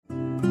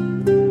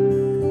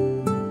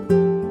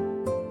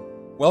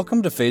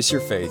Welcome to Face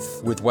Your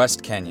Faith with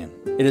West Kenyon.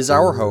 It is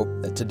our hope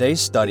that today's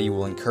study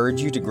will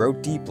encourage you to grow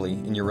deeply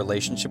in your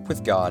relationship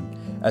with God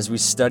as we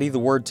study the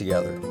Word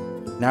together.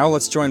 Now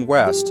let's join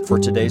West for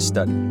today's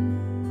study.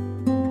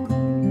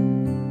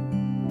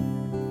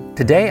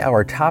 Today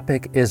our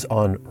topic is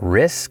on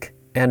risk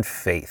and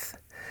faith.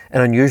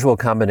 An unusual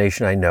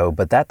combination, I know,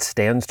 but that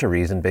stands to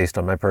reason based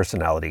on my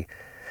personality.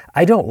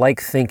 I don't like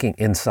thinking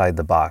inside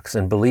the box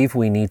and believe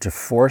we need to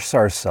force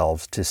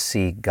ourselves to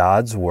see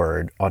God's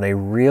Word on a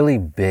really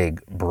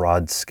big,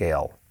 broad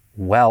scale,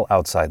 well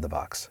outside the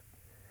box.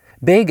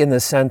 Big in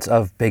the sense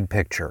of big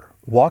picture,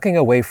 walking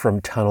away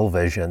from tunnel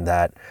vision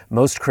that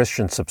most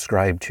Christians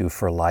subscribe to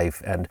for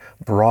life, and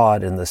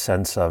broad in the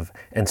sense of,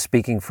 and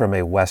speaking from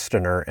a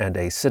Westerner and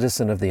a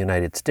citizen of the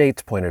United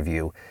States point of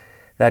view,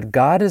 that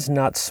God is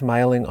not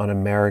smiling on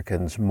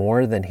Americans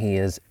more than He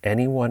is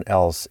anyone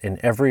else in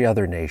every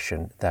other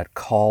nation that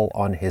call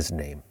on His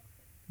name.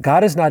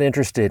 God is not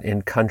interested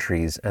in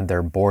countries and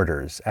their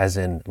borders, as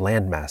in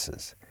land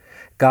masses.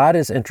 God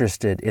is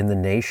interested in the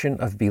nation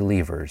of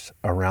believers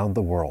around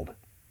the world.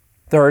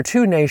 There are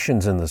two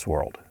nations in this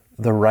world,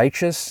 the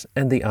righteous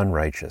and the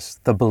unrighteous,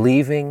 the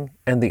believing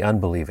and the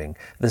unbelieving,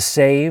 the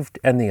saved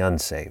and the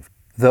unsaved,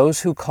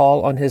 those who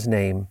call on His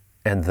name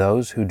and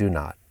those who do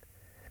not.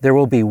 There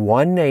will be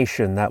one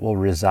nation that will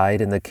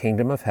reside in the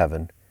kingdom of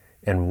heaven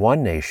and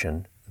one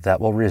nation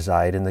that will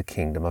reside in the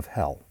kingdom of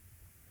hell.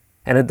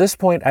 And at this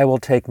point, I will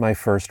take my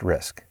first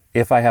risk,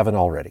 if I haven't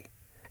already.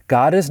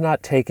 God is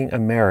not taking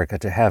America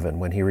to heaven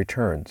when He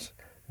returns,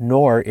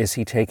 nor is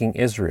He taking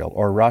Israel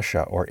or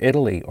Russia or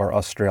Italy or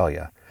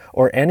Australia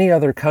or any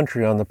other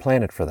country on the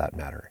planet for that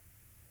matter.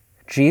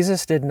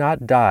 Jesus did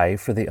not die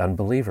for the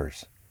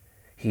unbelievers.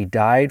 He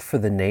died for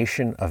the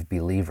nation of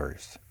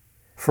believers.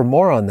 For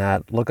more on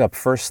that, look up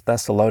 1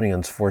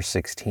 Thessalonians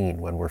 4:16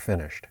 when we're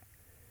finished.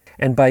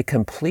 And by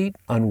complete,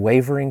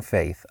 unwavering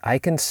faith, I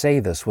can say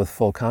this with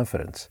full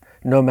confidence,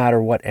 no matter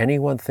what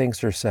anyone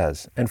thinks or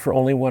says, and for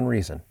only one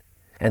reason.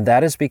 And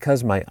that is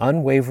because my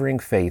unwavering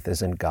faith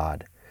is in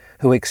God,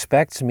 who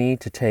expects me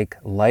to take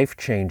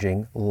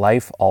life-changing,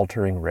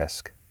 life-altering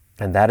risk.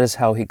 And that is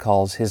how He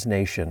calls His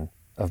nation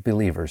of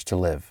believers to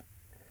live.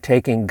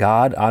 Taking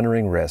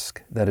God-honoring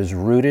risk that is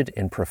rooted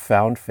in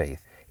profound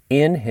faith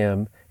in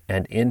Him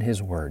and in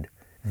His Word.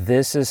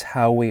 This is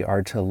how we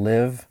are to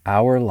live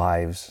our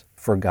lives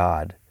for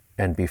God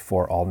and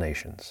before all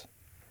nations.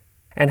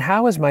 And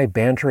how is my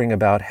bantering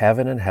about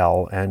heaven and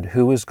hell and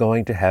who is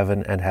going to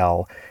heaven and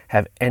hell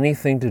have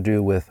anything to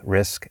do with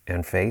risk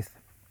and faith?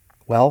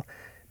 Well,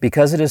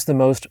 because it is the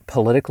most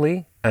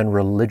politically and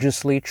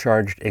religiously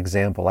charged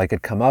example I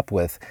could come up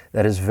with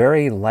that is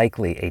very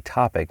likely a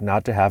topic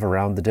not to have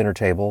around the dinner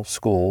table,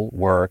 school,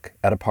 work,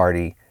 at a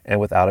party,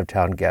 and with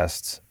out-of-town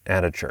guests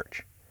and a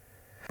church.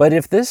 But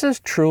if this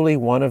is truly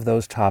one of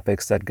those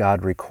topics that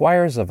God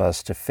requires of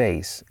us to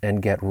face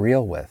and get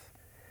real with,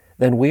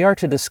 then we are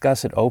to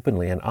discuss it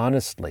openly and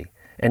honestly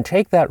and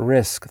take that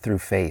risk through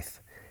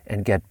faith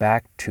and get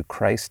back to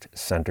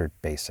Christ-centered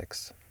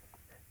basics.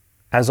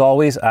 As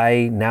always,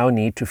 I now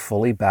need to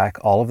fully back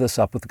all of this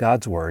up with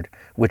God's Word,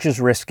 which is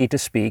risky to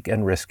speak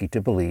and risky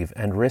to believe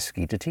and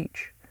risky to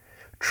teach.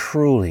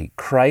 Truly,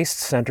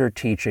 Christ-centered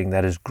teaching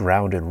that is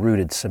grounded,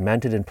 rooted,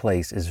 cemented in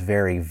place is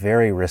very,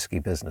 very risky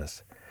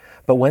business.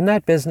 But when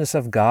that business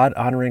of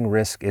God-honoring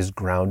risk is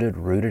grounded,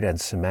 rooted, and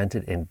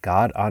cemented in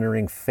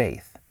God-honoring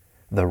faith,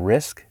 the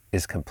risk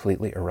is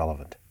completely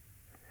irrelevant.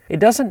 It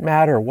doesn't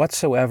matter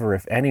whatsoever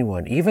if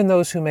anyone, even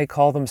those who may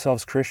call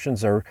themselves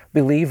Christians or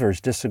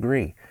believers,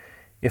 disagree.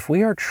 If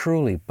we are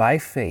truly, by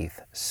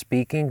faith,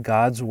 speaking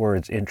God's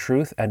words in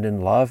truth and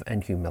in love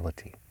and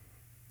humility,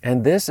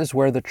 and this is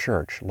where the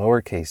church,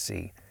 lowercase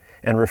c,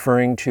 and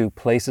referring to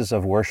places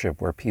of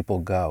worship where people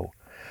go,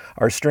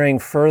 are straying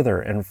further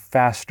and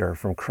faster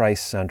from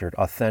Christ-centered,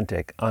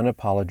 authentic,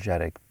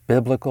 unapologetic,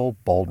 biblical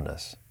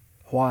boldness.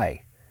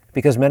 Why?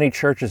 Because many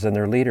churches and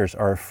their leaders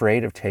are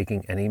afraid of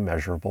taking any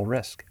measurable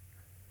risk.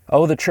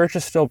 Oh, the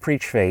churches still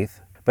preach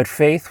faith, but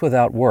faith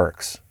without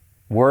works,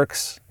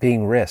 works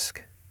being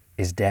risk,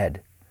 is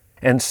dead.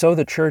 And so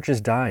the church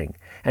is dying,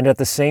 and at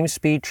the same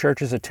speed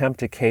churches attempt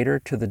to cater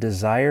to the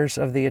desires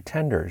of the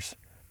attenders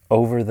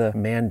over the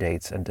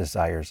mandates and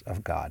desires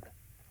of God.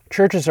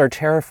 Churches are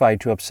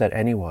terrified to upset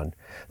anyone,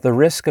 the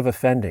risk of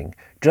offending,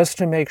 just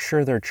to make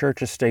sure their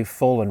churches stay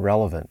full and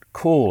relevant,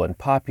 cool and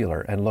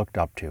popular and looked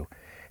up to,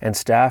 and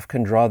staff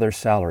can draw their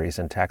salaries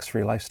and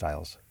tax-free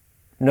lifestyles.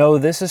 No,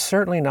 this is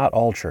certainly not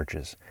all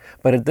churches,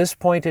 but at this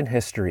point in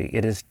history,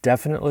 it is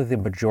definitely the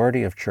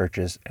majority of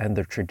churches and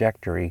the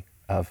trajectory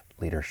of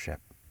leadership.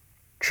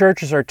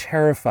 Churches are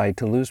terrified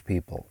to lose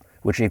people,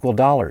 which equal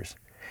dollars.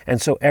 And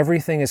so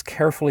everything is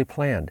carefully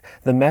planned.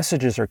 The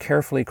messages are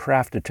carefully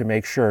crafted to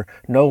make sure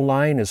no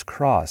line is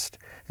crossed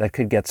that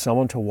could get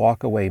someone to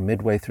walk away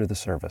midway through the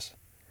service.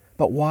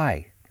 But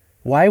why?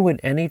 Why would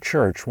any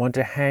church want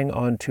to hang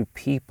on to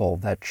people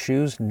that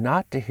choose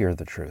not to hear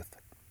the truth?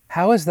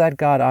 How is that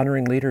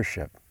God-honoring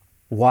leadership?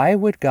 Why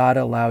would God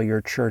allow your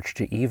church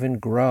to even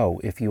grow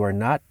if you are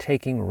not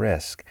taking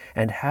risk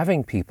and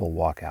having people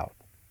walk out?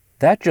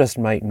 That just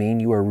might mean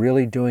you are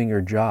really doing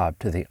your job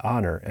to the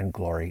honor and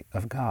glory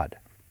of God.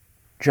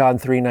 John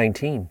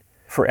 3:19,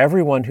 "For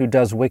everyone who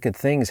does wicked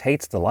things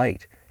hates the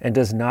light and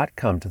does not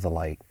come to the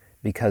light,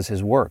 because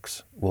his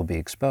works will be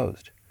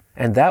exposed."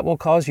 And that will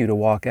cause you to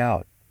walk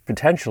out,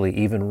 potentially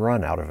even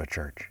run out of a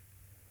church.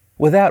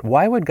 With that,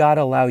 why would God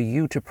allow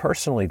you to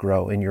personally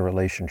grow in your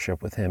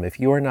relationship with Him if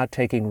you are not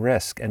taking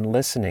risk and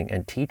listening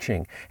and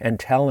teaching and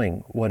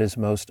telling what is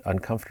most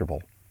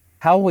uncomfortable?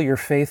 How will your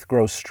faith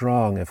grow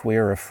strong if we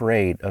are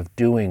afraid of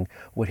doing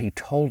what He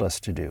told us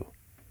to do,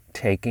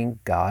 taking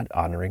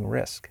God-honoring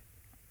risk?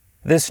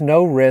 This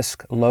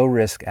no-risk,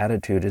 low-risk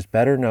attitude is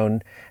better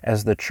known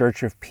as the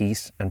Church of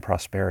Peace and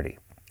Prosperity.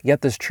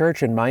 Yet this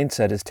church and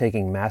mindset is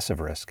taking massive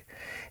risk,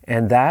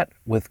 and that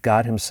with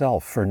God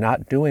Himself for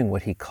not doing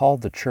what He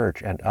called the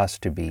church and us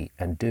to be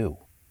and do.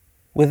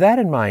 With that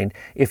in mind,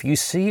 if you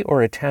see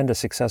or attend a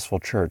successful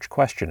church,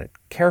 question it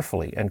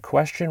carefully and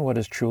question what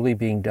is truly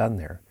being done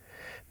there.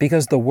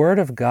 Because the Word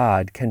of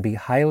God can be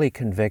highly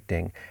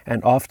convicting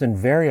and often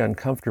very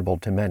uncomfortable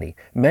to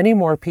many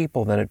more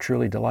people than it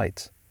truly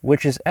delights,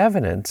 which is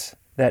evidence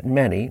that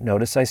many,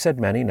 notice I said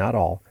many, not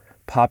all,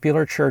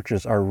 popular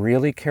churches are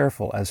really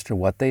careful as to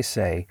what they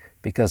say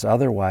because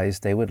otherwise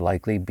they would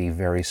likely be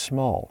very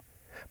small,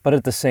 but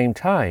at the same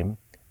time,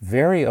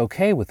 very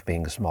okay with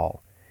being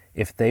small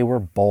if they were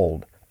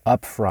bold,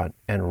 upfront,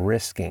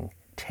 and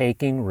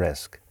taking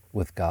risk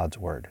with God's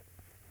Word.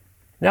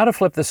 Now to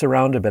flip this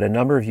around a bit, a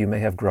number of you may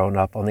have grown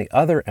up on the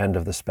other end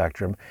of the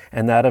spectrum,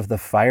 and that of the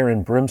fire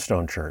and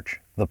brimstone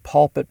church, the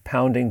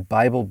pulpit-pounding,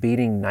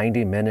 Bible-beating,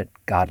 90-minute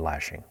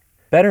God-lashing,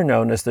 better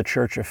known as the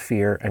church of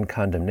fear and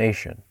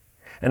condemnation.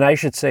 And I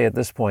should say at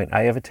this point,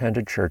 I have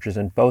attended churches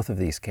in both of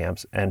these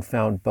camps and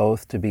found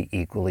both to be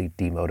equally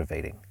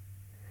demotivating.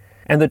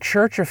 And the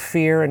church of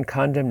fear and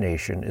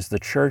condemnation is the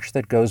church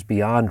that goes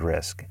beyond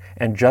risk,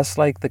 and just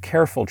like the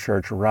careful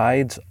church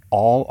rides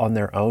all on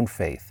their own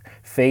faith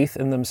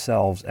in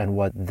themselves and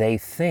what they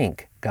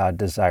think God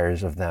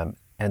desires of them,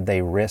 and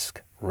they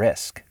risk.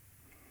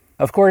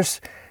 Of course,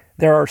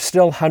 there are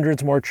still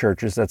hundreds more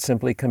churches that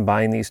simply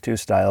combine these two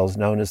styles,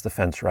 known as the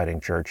fence-riding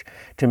church,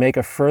 to make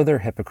a further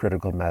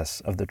hypocritical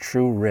mess of the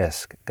true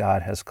risk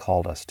God has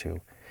called us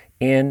to,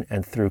 in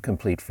and through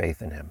complete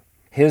faith in Him,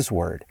 His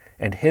Word,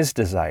 and His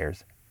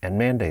desires and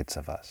mandates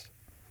of us.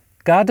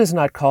 God does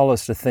not call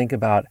us to think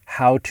about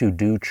how to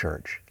do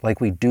church,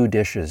 like we do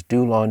dishes,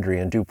 do laundry,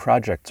 and do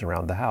projects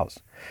around the house.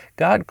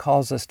 God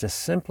calls us to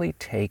simply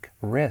take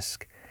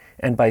risk,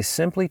 and by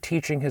simply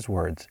teaching His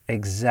words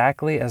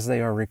exactly as they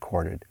are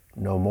recorded,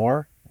 no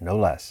more, no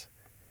less.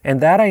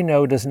 And that I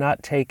know does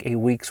not take a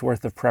week's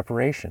worth of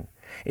preparation.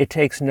 It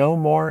takes no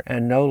more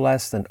and no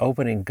less than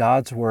opening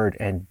God's Word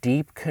and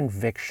deep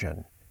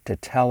conviction to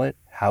tell it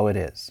how it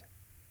is.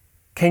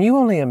 Can you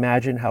only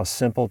imagine how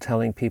simple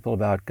telling people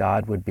about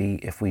God would be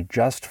if we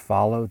just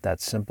followed that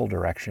simple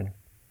direction?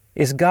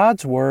 Is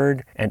God's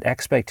Word and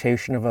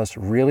expectation of us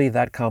really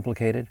that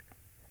complicated?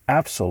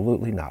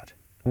 Absolutely not.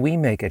 We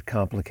make it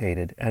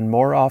complicated, and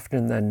more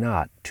often than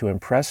not, to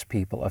impress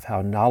people of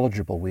how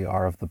knowledgeable we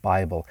are of the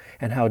Bible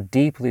and how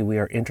deeply we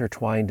are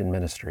intertwined in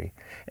ministry,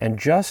 and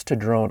just to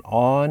drone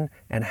on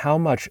and how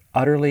much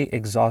utterly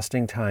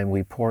exhausting time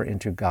we pour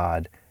into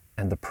God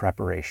and the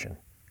preparation.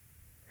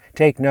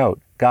 Take note,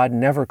 God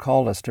never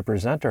called us to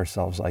present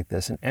ourselves like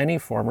this in any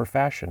form or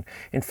fashion.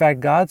 In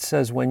fact, God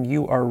says when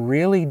you are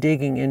really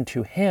digging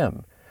into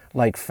Him,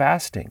 like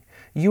fasting,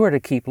 you are to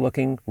keep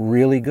looking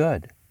really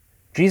good.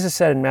 Jesus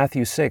said in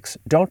Matthew 6,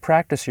 "Don't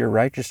practice your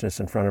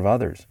righteousness in front of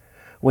others.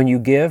 When you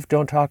give,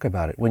 don't talk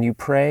about it. When you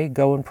pray,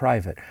 go in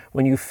private.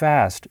 When you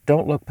fast,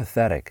 don't look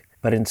pathetic,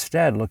 but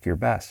instead look your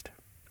best."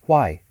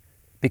 Why?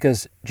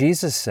 Because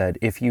Jesus said,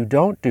 if you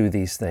don't do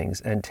these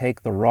things and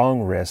take the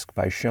wrong risk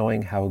by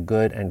showing how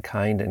good and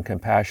kind and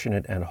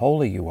compassionate and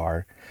holy you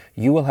are,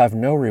 you will have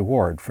no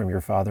reward from your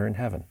Father in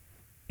heaven.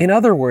 In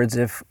other words,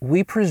 if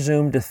we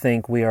presume to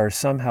think we are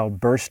somehow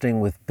bursting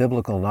with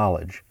biblical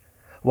knowledge,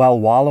 while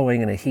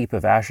wallowing in a heap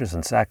of ashes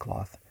and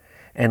sackcloth,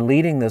 and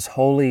leading this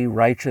holy,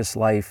 righteous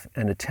life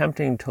and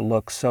attempting to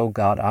look so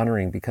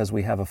God-honoring because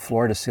we have a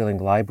floor-to-ceiling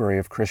library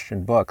of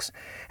Christian books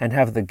and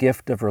have the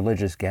gift of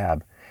religious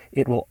gab,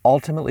 it will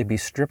ultimately be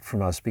stripped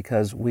from us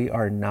because we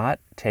are not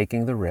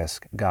taking the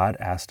risk God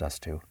asked us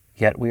to,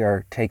 yet we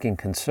are taking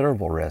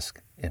considerable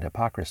risk in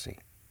hypocrisy.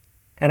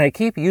 And I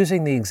keep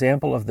using the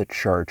example of the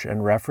church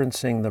and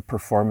referencing the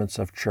performance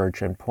of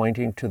church and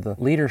pointing to the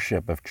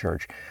leadership of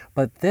church,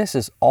 but this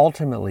is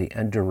ultimately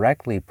and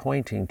directly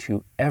pointing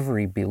to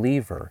every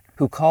believer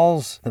who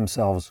calls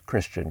themselves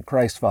Christian,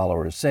 Christ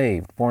followers,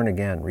 saved, born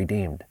again,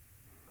 redeemed.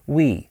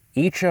 We,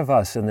 each of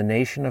us in the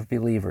nation of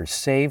believers,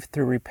 saved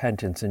through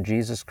repentance in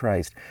Jesus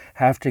Christ,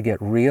 have to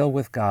get real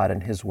with God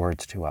and His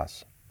words to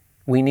us.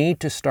 We need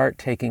to start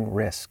taking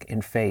risk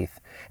in faith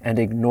and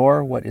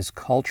ignore what is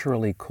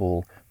culturally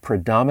cool,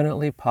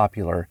 predominantly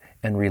popular,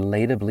 and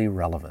relatably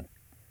relevant.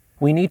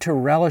 We need to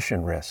relish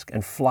in risk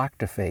and flock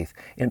to faith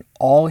in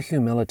all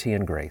humility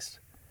and grace,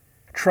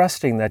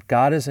 trusting that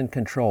God is in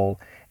control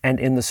and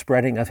in the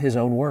spreading of His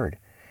own word,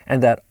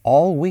 and that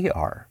all we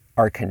are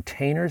are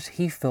containers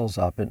he fills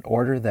up in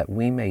order that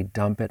we may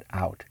dump it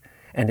out,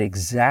 and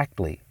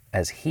exactly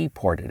as he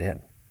poured it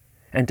in.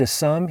 And to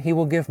some he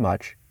will give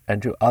much, and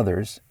to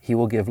others he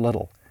will give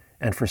little,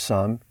 and for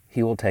some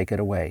he will take it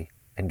away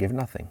and give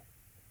nothing.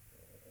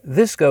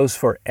 This goes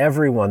for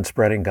everyone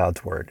spreading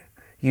God's word.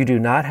 You do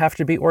not have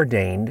to be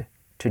ordained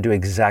to do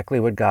exactly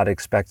what God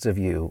expects of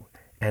you,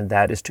 and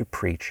that is to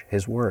preach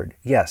his word.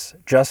 Yes,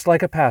 just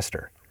like a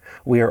pastor,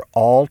 we are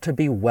all to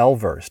be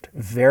well-versed,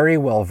 very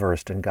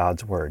well-versed in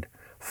God's word,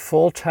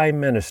 full-time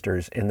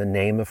ministers in the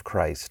name of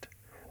Christ.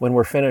 When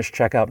we're finished,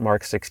 check out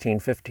Mark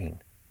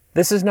 16:15.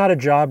 This is not a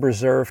job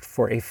reserved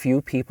for a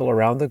few people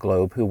around the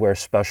globe who wear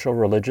special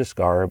religious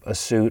garb, a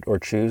suit, or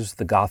choose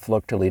the goth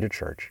look to lead a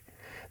church.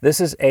 This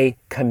is a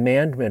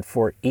commandment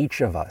for each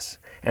of us,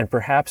 and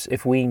perhaps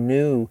if we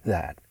knew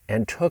that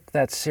and took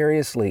that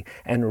seriously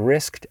and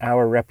risked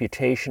our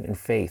reputation and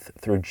faith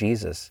through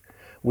Jesus,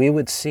 we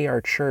would see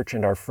our church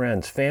and our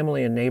friends,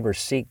 family and neighbors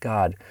seek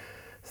God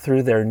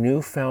through their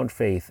newfound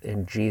faith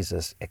in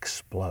Jesus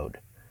explode.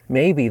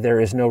 Maybe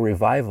there is no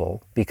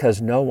revival because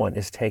no one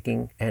is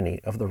taking any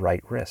of the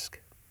right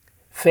risk.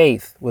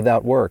 Faith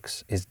without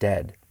works is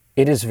dead.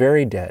 It is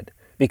very dead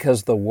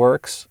because the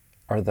works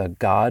are the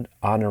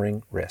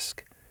God-honoring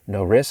risk.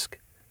 No risk,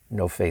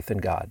 no faith in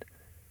God.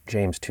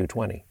 James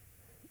 2:20.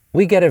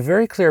 We get a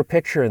very clear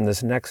picture in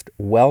this next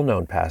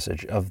well-known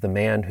passage of the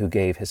man who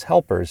gave his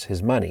helpers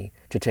his money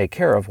to take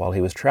care of while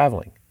he was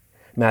traveling.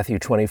 Matthew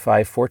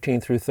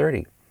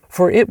 25:14-30.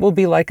 For it will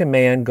be like a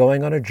man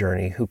going on a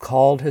journey who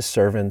called his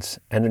servants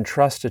and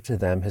entrusted to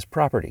them his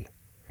property.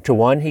 To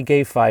one he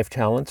gave 5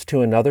 talents,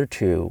 to another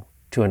 2,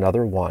 to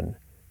another 1,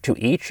 to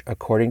each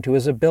according to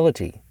his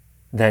ability.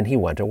 Then he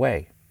went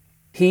away.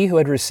 He who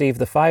had received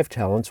the 5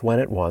 talents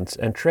went at once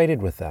and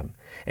traded with them,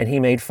 and he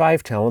made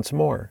 5 talents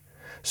more.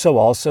 So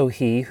also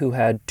he who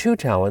had 2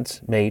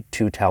 talents made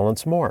 2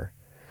 talents more.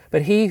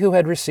 But he who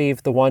had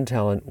received the 1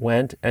 talent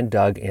went and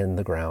dug in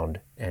the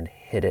ground and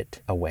hid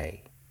it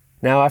away.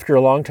 Now after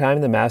a long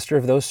time the master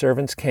of those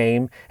servants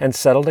came and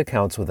settled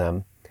accounts with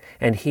them.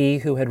 And he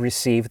who had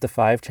received the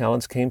 5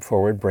 talents came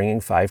forward, bringing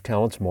 5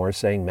 talents more,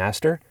 saying,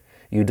 Master,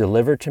 you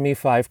delivered to me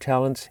 5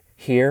 talents.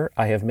 Here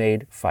I have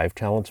made 5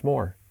 talents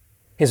more.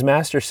 His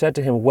master said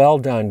to him, Well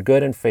done,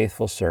 good and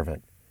faithful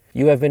servant.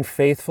 You have been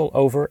faithful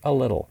over a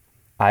little.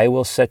 I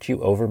will set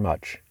you over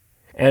much.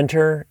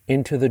 Enter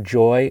into the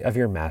joy of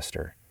your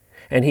master.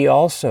 And he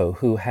also,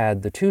 who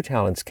had the 2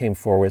 talents, came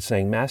forward,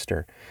 saying,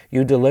 Master,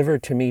 you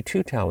delivered to me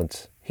 2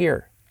 talents.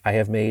 Here I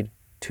have made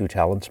 2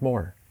 talents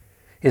more.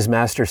 His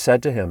master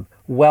said to him,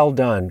 Well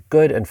done,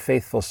 good and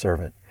faithful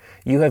servant.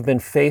 You have been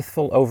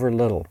faithful over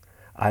little.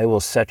 I will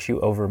set you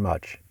over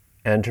much.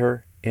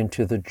 Enter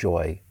into the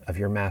joy of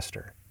your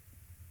master.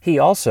 He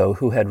also,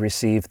 who had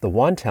received the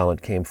 1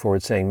 talent, came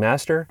forward, saying,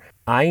 Master,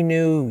 I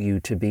knew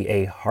you to be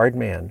a hard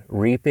man,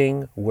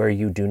 reaping where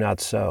you do not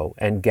sow,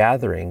 and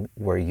gathering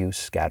where you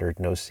scattered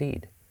no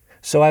seed.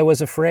 So I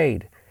was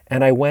afraid,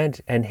 and I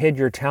went and hid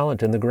your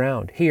talent in the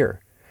ground.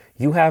 Here,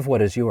 you have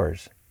what is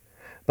yours.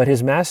 But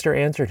his master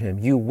answered him,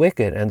 You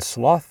wicked and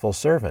slothful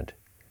servant.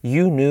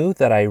 You knew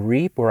that I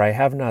reap where I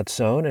have not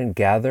sown, and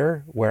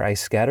gather where I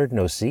scattered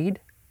no seed?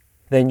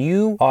 Then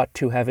you ought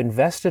to have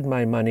invested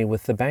my money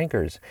with the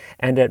bankers,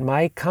 and at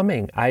my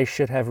coming I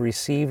should have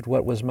received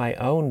what was my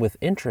own with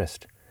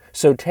interest.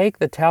 So take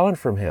the talent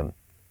from him,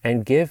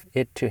 and give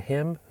it to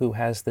him who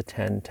has the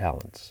 10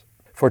 talents.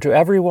 For to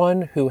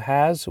everyone who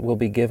has will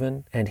be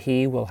given, and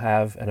he will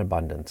have an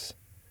abundance.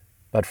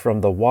 But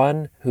from the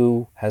one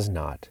who has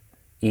not,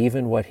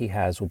 even what he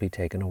has will be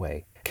taken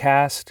away.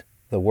 Cast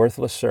the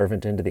worthless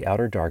servant into the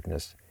outer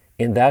darkness.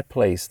 In that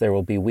place there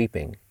will be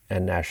weeping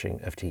and gnashing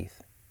of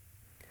teeth.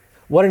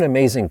 What an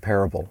amazing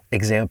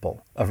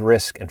example of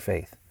risk and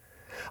faith.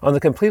 On the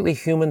completely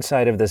human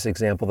side of this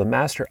example, the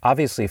master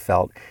obviously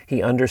felt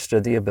he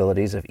understood the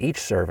abilities of each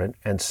servant,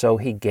 and so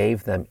he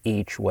gave them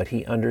each what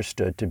he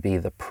understood to be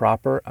the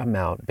proper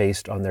amount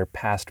based on their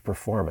past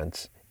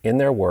performance in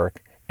their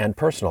work and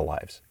personal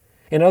lives.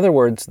 In other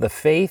words, the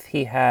faith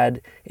he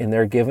had in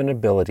their given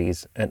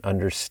abilities and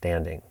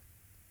understanding.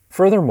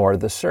 Furthermore,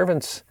 the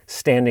servants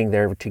standing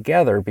there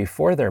together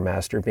before their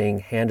master being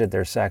handed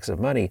their sacks of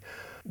money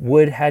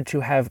would had to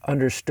have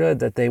understood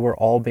that they were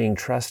all being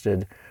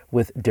trusted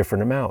with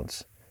different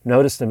amounts.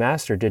 Notice the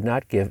master did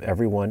not give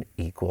everyone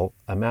equal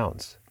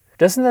amounts.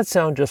 Doesn't that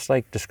sound just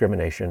like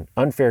discrimination,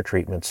 unfair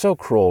treatment, so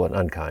cruel and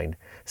unkind?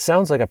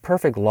 Sounds like a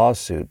perfect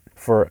lawsuit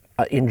for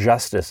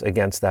injustice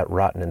against that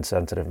rotten,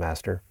 insensitive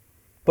master.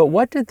 But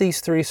what did these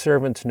 3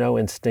 servants know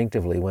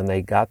instinctively when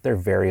they got their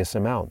various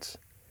amounts?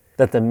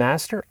 That the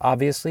master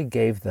obviously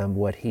gave them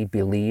what he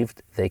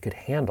believed they could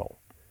handle.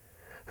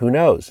 Who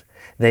knows?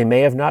 They may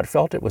have not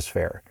felt it was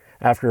fair.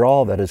 After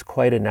all, that is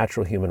quite a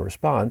natural human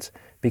response,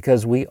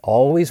 because we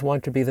always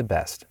want to be the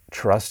best,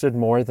 trusted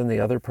more than the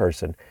other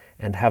person,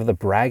 and have the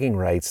bragging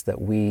rights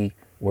that we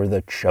were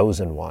the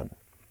chosen one.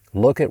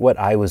 Look at what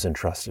I was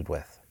entrusted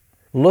with.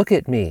 Look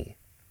at me.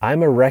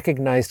 I'm a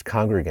recognized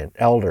congregant,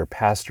 elder,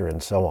 pastor,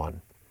 and so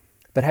on.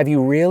 But have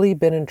you really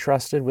been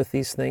entrusted with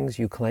these things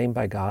you claim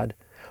by God?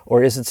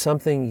 Or is it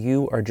something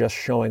you are just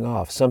showing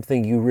off,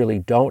 something you really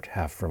don't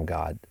have from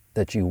God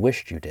that you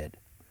wished you did?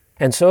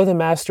 And so the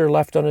master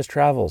left on his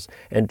travels,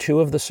 and 2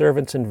 of the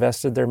servants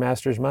invested their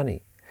master's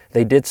money.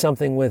 They did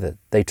something with it.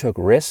 They took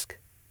risk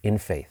in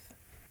faith.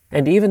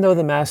 And even though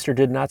the master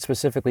did not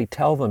specifically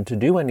tell them to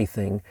do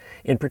anything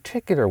in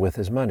particular with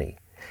his money,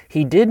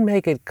 he did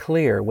make it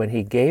clear when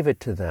he gave it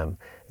to them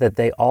that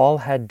they all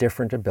had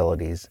different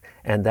abilities,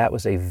 and that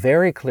was a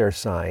very clear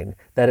sign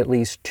that at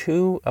least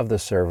 2 of the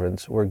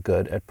servants were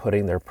good at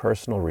putting their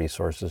personal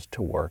resources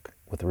to work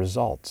with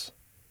results.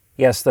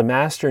 Yes, the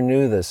master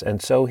knew this,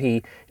 and so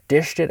he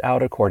dished it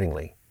out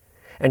accordingly.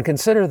 And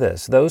consider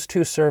this, those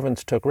 2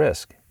 servants took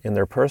risk in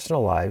their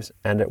personal lives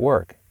and at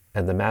work,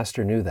 and the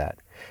master knew that.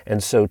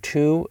 And so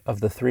 2 of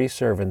the 3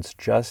 servants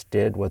just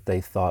did what they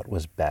thought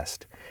was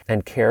best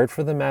and cared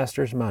for the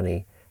master's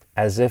money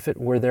as if it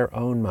were their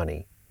own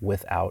money,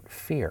 without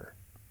fear.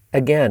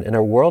 Again, in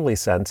a worldly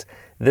sense,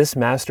 this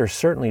master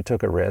certainly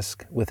took a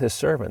risk with his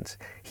servants.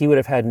 He would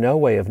have had no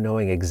way of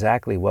knowing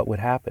exactly what would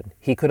happen.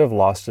 He could have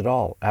lost it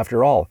all.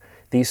 After all,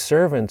 these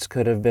servants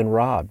could have been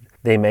robbed.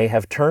 They may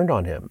have turned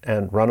on him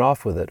and run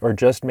off with it, or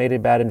just made a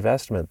bad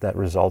investment that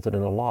resulted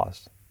in a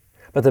loss.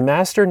 But the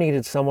master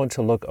needed someone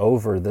to look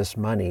over this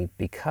money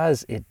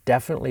because it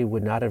definitely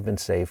would not have been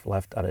safe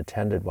left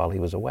unattended while he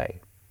was away.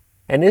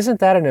 And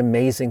isn't that an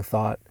amazing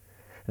thought?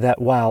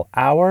 That while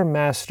our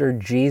Master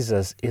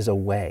Jesus is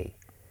away,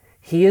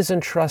 he is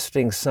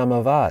entrusting some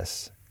of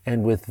us,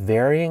 and with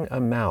varying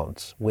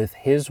amounts, with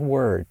his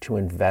word to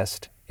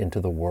invest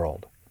into the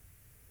world.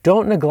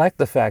 Don't neglect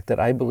the fact that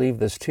I believe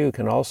this too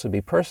can also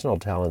be personal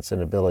talents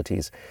and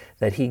abilities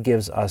that he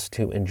gives us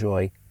to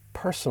enjoy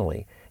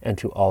personally and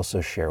to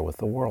also share with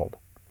the world.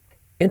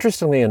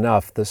 Interestingly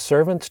enough, the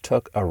servants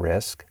took a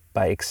risk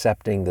by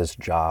accepting this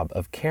job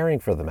of caring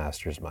for the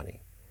master's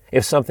money.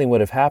 If something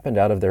would have happened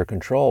out of their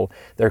control,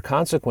 their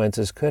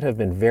consequences could have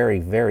been very,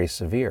 very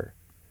severe.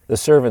 The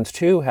servants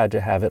too had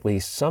to have at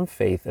least some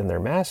faith in their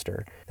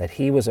master that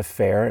he was a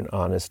fair and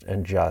honest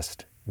and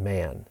just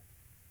man.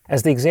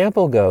 As the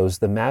example goes,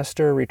 the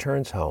master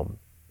returns home,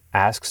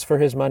 asks for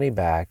his money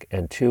back,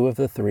 and 2 of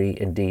the 3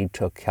 indeed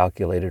took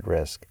calculated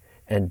risk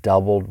and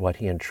doubled what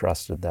he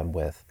entrusted them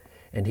with.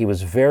 And he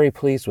was very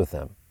pleased with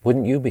them.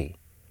 Wouldn't you be?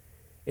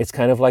 It's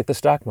kind of like the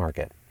stock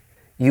market.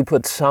 You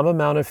put some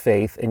amount of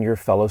faith in your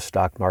fellow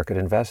stock market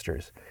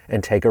investors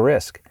and take a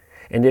risk.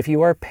 And if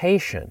you are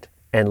patient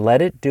and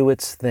let it do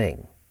its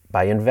thing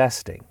by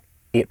investing,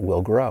 it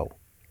will grow.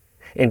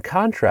 In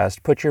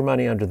contrast, put your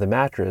money under the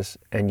mattress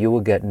and you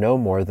will get no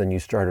more than you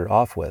started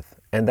off with,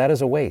 and that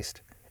is a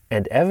waste.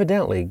 And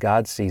evidently,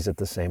 God sees it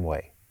the same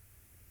way.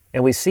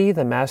 And we see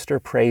the master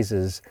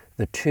praises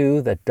the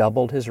 2 that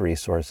doubled his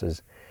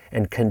resources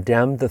and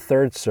condemned the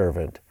 3rd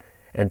servant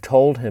and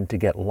told him to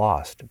get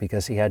lost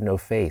because he had no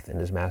faith in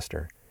his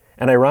master.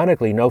 And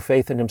ironically, no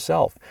faith in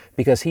himself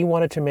because he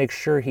wanted to make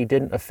sure he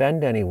didn't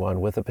offend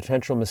anyone with a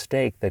potential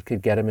mistake that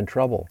could get him in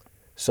trouble.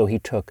 So he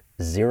took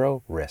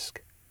 0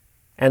 risk.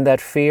 And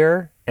that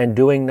fear and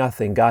doing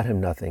nothing got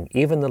him nothing.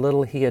 Even the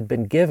little he had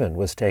been given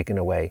was taken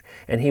away,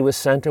 and he was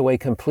sent away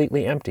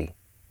completely empty.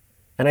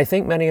 And I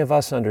think many of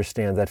us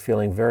understand that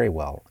feeling very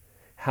well.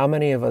 How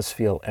many of us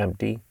feel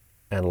empty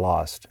and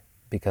lost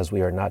because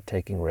we are not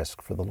taking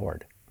risk for the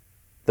Lord?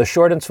 The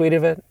short and sweet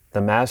of it,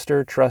 the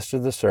master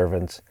trusted the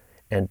servants,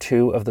 and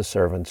 2 of the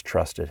servants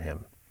trusted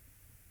him.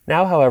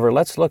 Now, however,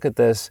 let's look at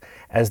this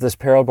as this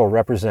parable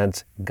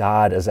represents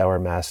God as our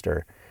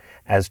master,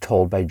 as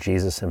told by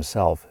Jesus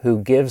himself,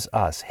 who gives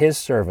us, his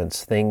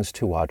servants, things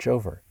to watch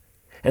over.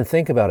 And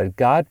think about it,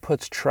 God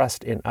puts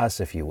trust in us,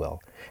 if you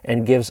will,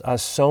 and gives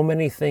us so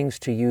many things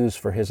to use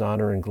for his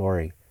honor and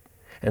glory.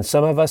 And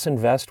some of us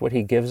invest what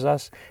he gives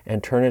us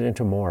and turn it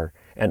into more,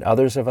 and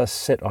others of us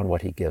sit on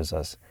what he gives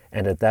us.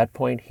 And at that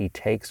point, he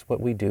takes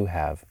what we do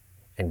have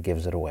and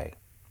gives it away.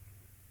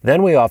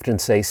 Then we often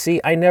say,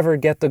 see, I never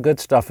get the good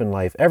stuff in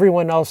life.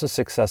 Everyone else is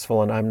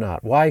successful and I'm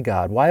not. Why,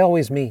 God? Why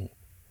always me?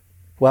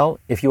 Well,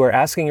 if you are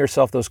asking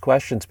yourself those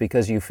questions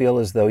because you feel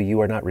as though you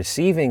are not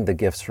receiving the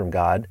gifts from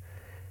God,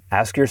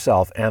 ask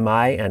yourself, am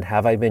I and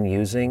have I been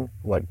using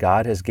what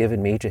God has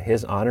given me to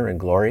his honor and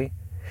glory?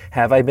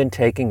 Have I been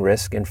taking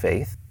risk in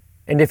faith?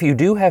 And if you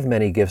do have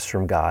many gifts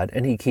from God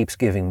and he keeps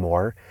giving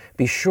more,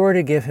 be sure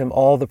to give him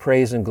all the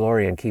praise and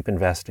glory and keep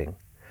investing,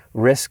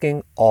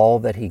 risking all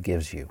that he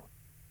gives you.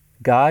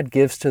 God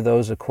gives to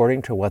those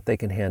according to what they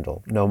can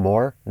handle, no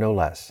more, no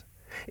less.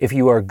 If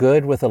you are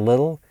good with a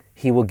little,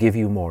 he will give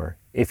you more.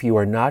 If you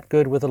are not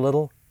good with a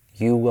little,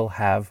 you will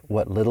have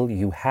what little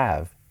you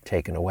have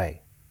taken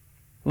away.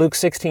 Luke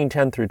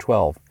 16:10 through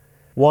 12.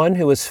 One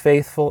who is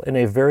faithful in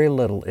a very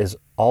little is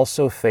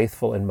also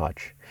faithful in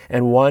much,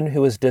 and one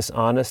who is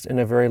dishonest in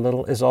a very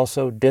little is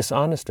also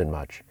dishonest in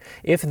much.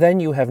 If then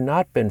you have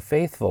not been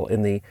faithful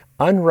in the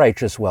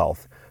unrighteous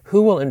wealth,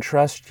 who will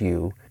entrust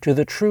you to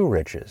the true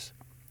riches?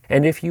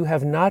 And if you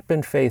have not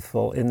been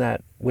faithful in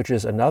that which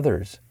is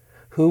another's,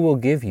 who will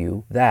give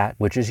you that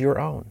which is your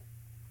own?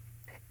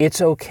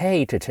 It's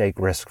okay to take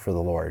risk for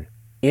the Lord,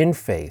 in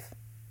faith,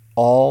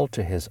 all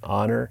to his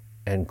honor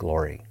and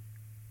glory.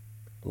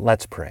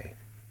 Let's pray.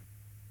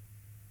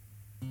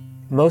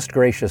 Most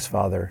gracious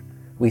Father,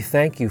 we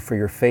thank you for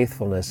your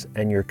faithfulness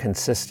and your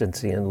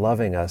consistency in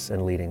loving us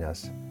and leading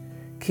us.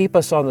 Keep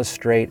us on the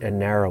straight and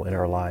narrow in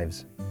our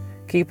lives.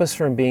 Keep us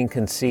from being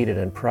conceited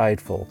and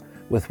prideful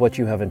with what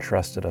you have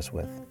entrusted us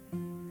with.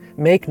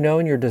 Make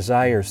known your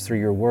desires through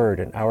your word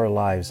in our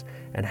lives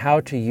and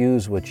how to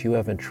use what you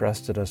have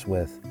entrusted us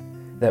with,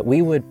 that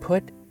we would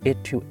put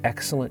it to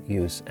excellent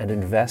use and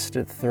invest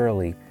it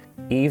thoroughly,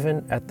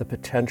 even at the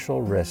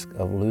potential risk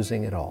of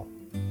losing it all.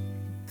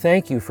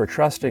 Thank you for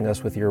trusting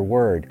us with your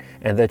word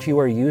and that you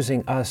are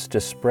using us to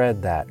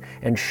spread that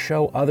and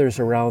show others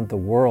around the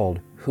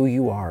world who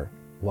you are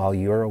while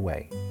you're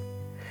away.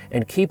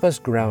 And keep us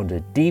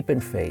grounded deep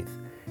in faith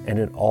and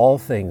in all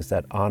things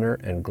that honor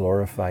and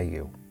glorify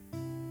you.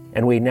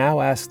 And we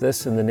now ask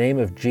this in the name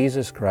of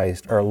Jesus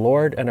Christ, our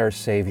Lord and our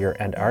Savior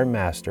and our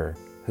Master,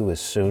 who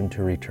is soon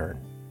to return.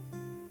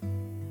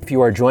 If you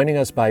are joining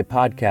us by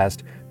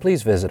podcast,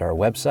 please visit our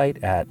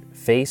website at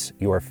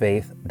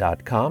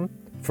faceyourfaith.com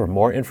for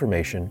more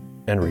information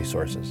and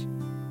resources.